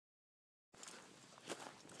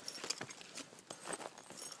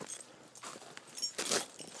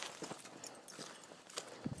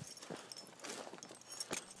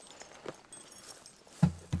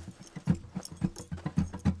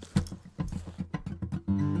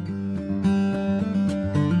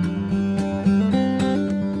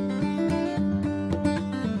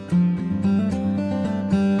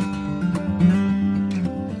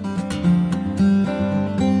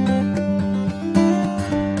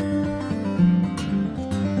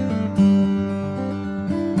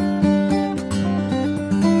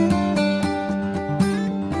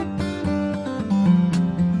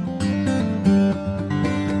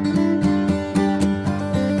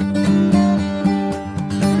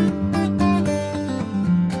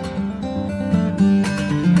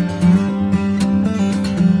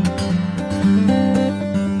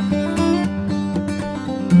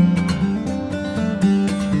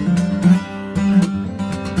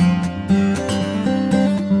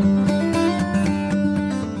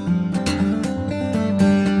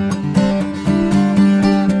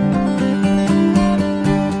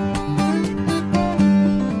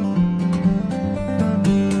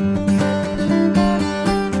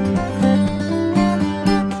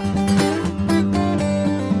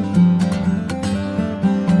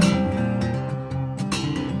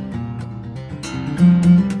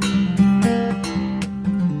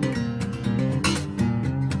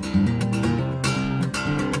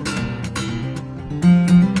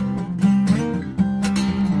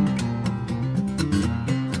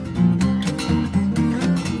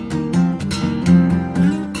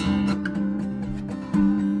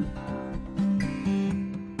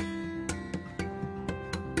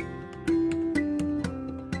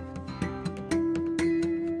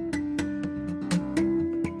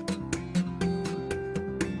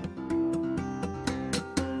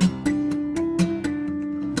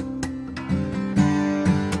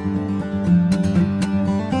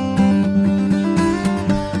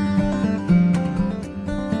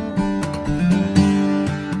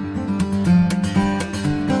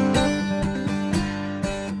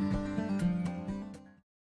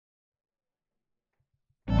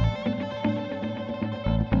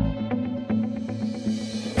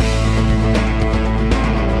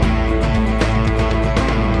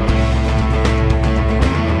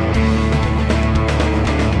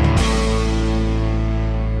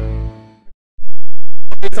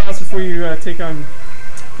before you take on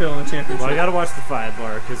Phil in the championship? Well, I got to watch the 5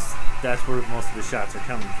 bar because that's where most of the shots are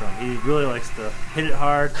coming from. He really likes to hit it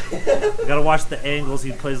hard. I got to watch the angles.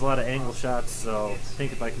 He plays a lot of angle shots, so I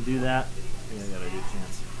think if I can do that, I think I got a good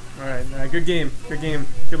chance. All right, good game. Good game.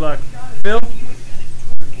 Good luck. Phil, do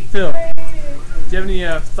you have any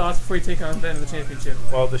thoughts before you take on Ben in the championship?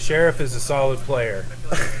 Well, the Sheriff is a solid player.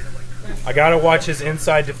 I got to watch his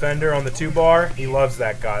inside defender on the 2 bar. He loves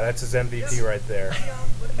that guy. That's his MVP right there.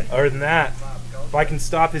 Other than that, if I can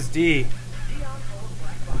stop his D,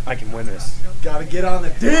 I can win this. Gotta get on the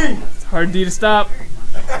D! It's hard D to stop.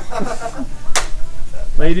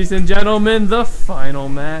 Ladies and gentlemen, the final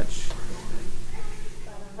match.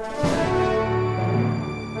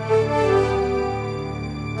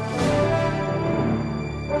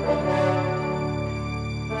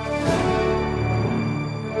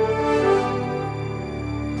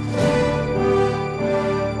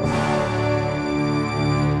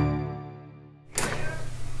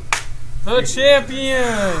 The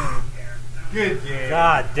champion! Good game.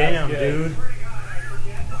 God damn, dude.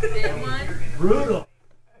 Brutal.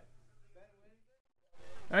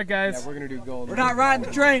 Alright, guys. Yeah, we're gonna do gold. We're not riding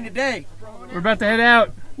the train today. We're about to head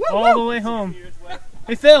out all the way home.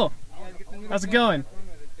 Hey, Phil. How's it going?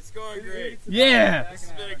 It's going great. Yeah. This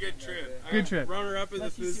has been a good trip. Good trip. Runner-up in the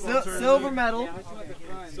foosball tournament. Silver medal.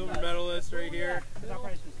 Silver medalist right here.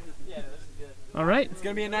 All right. It's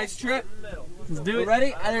gonna be a nice trip. Let's do You it.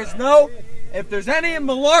 ready? If there's any in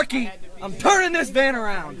malarkey, I'm turning this van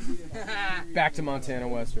around. Back to Montana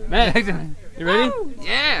Western. Man, you ready?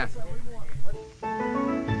 Yeah.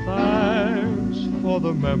 Thanks for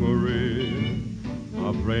the memory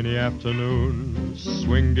of rainy afternoons,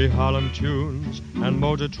 swingy Harlem tunes, and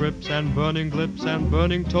motor trips, and burning glips, and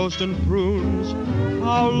burning toast and prunes.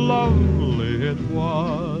 How lovely it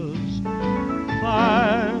was.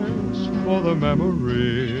 Thanks for the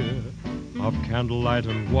memory of candlelight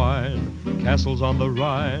and wine, castles on the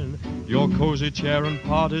Rhine, your cozy chair and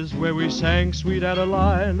parties where we sang Sweet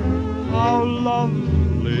Adeline. How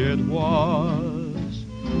lovely it was.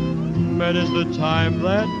 Many's the time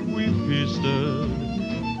that we feasted,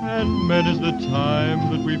 and many's the time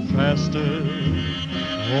that we fasted.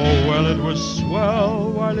 Oh, well, it was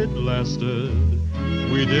swell while it lasted.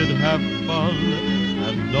 We did have fun,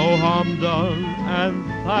 and no harm done, and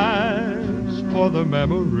thanks for the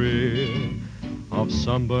memory of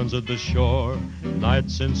sunburns at the shore,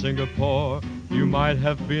 nights in Singapore. You might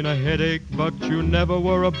have been a headache, but you never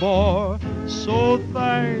were a bore. So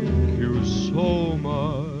thank